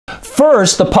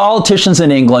first, the politicians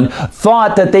in England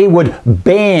thought that they would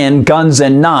ban guns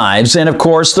and knives, and of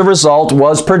course the result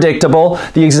was predictable.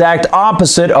 The exact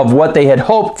opposite of what they had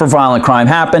hoped for violent crime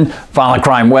happened. Violent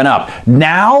crime went up.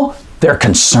 Now they're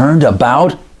concerned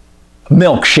about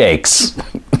milkshakes.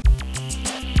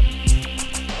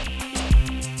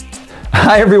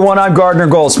 Hi everyone, I'm Gardner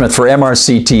Goldsmith for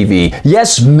MRC TV.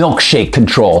 Yes, Milkshake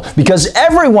Control, because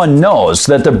everyone knows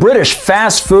that the British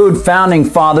fast food founding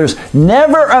fathers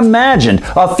never imagined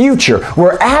a future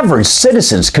where average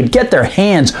citizens could get their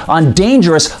hands on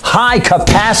dangerous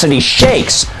high-capacity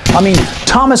shakes. I mean,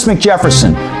 Thomas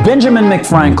McJefferson, Benjamin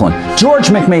McFranklin, George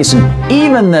McMason,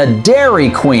 even the Dairy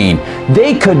Queen,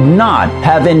 they could not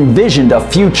have envisioned a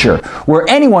future where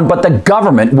anyone but the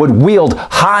government would wield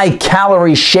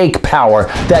high-calorie shake power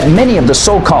that many of the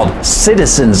so-called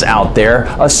citizens out there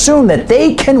assume that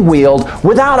they can wield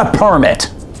without a permit.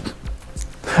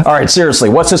 All right, seriously,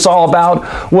 what's this all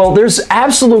about? Well, there's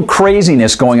absolute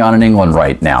craziness going on in England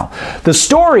right now. The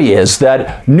story is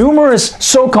that numerous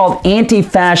so-called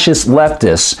anti-fascist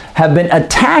leftists have been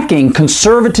attacking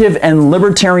conservative and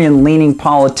libertarian-leaning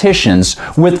politicians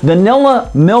with vanilla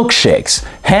milkshakes.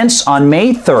 Hence, on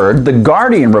May 3rd, The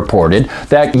Guardian reported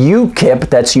that UKIP,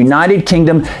 that's United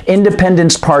Kingdom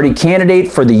Independence Party candidate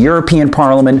for the European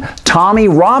Parliament, Tommy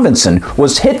Robinson,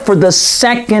 was hit for the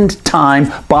second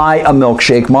time by a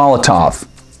milkshake Molotov.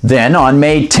 Then on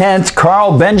May 10th,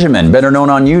 Carl Benjamin, better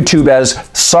known on YouTube as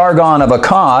Sargon of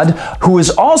Akkad, who is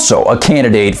also a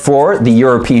candidate for the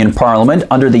European Parliament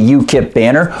under the UKIP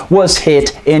banner, was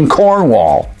hit in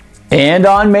Cornwall. And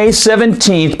on May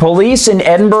 17th, police in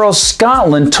Edinburgh,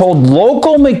 Scotland told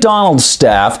local McDonald's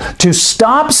staff to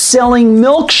stop selling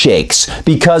milkshakes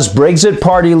because Brexit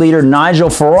Party leader Nigel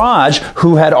Farage,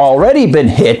 who had already been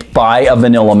hit by a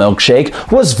vanilla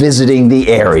milkshake, was visiting the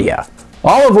area.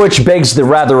 All of which begs the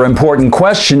rather important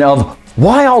question of,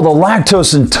 why all the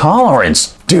lactose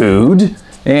intolerance, dude?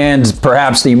 And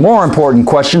perhaps the more important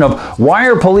question of, why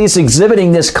are police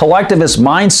exhibiting this collectivist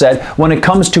mindset when it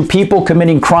comes to people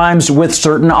committing crimes with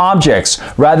certain objects?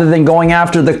 Rather than going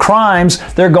after the crimes,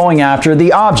 they're going after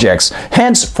the objects.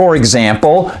 Hence, for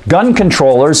example, gun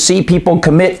controllers see people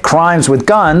commit crimes with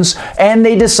guns and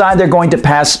they decide they're going to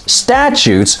pass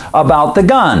statutes about the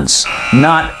guns,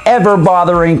 not ever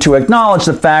bothering to acknowledge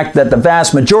the fact that the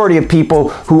vast majority of people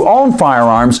who own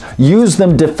firearms use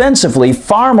them defensively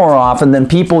far more often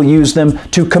than people use them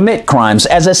to commit crimes,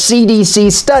 as a CDC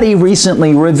study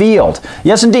recently revealed.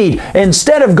 Yes, indeed,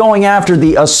 instead of going after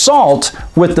the assault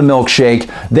with the milkshake,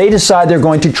 they decide they're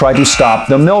going to try to stop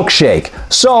the milkshake.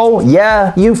 So,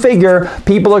 yeah, you figure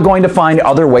people are going to find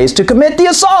other ways to commit the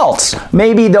assaults.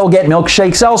 Maybe they'll get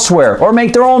milkshakes elsewhere or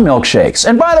make their own milkshakes.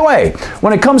 And by the way,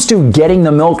 when it comes to getting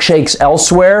the milkshakes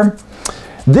elsewhere,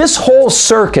 this whole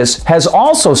circus has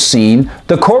also seen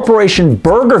the corporation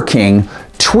Burger King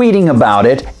tweeting about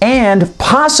it and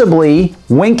possibly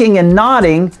winking and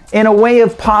nodding in a way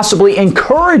of possibly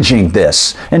encouraging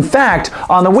this. In fact,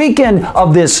 on the weekend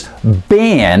of this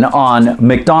ban on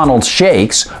McDonald's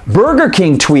shakes, Burger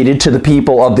King tweeted to the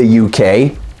people of the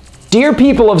UK, "Dear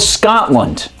people of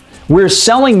Scotland, we're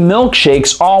selling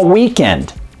milkshakes all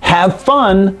weekend. Have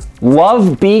fun.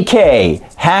 Love BK.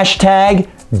 Hashtag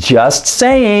just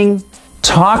saying."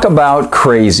 Talk about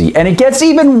crazy. And it gets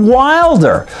even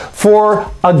wilder, for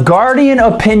a Guardian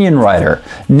opinion writer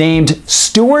named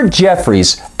Stuart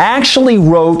Jeffries actually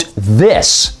wrote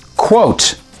this,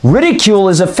 quote, "Ridicule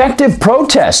is effective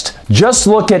protest. Just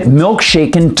look at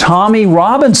milkshaking Tommy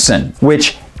Robinson,"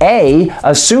 which A,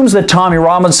 assumes that Tommy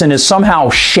Robinson is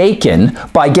somehow shaken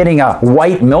by getting a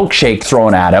white milkshake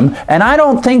thrown at him, and I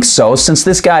don't think so, since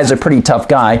this guy's a pretty tough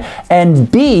guy, and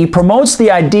B, promotes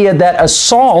the idea that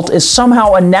assault is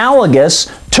somehow analogous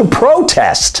to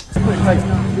protest.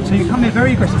 So you come here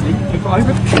very aggressively, you've got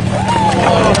over...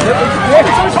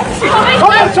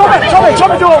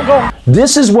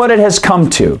 This is what it has come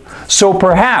to. So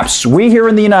perhaps we here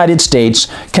in the United States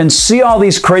can see all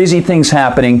these crazy things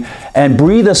happening and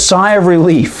breathe a sigh of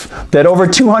relief that over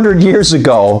 200 years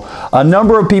ago, a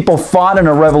number of people fought in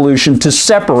a revolution to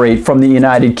separate from the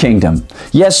United Kingdom.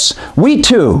 Yes, we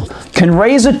too can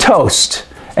raise a toast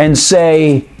and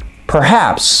say,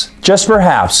 perhaps, just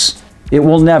perhaps, it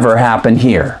will never happen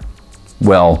here.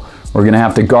 Well, we're going to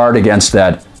have to guard against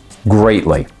that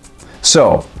greatly.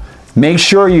 So, make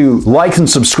sure you like and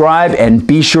subscribe, and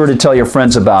be sure to tell your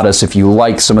friends about us if you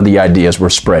like some of the ideas we're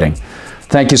spreading.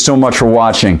 Thank you so much for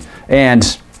watching,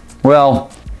 and, well,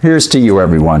 here's to you,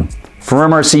 everyone. For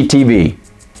MRC TV,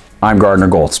 I'm Gardner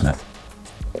Goldsmith.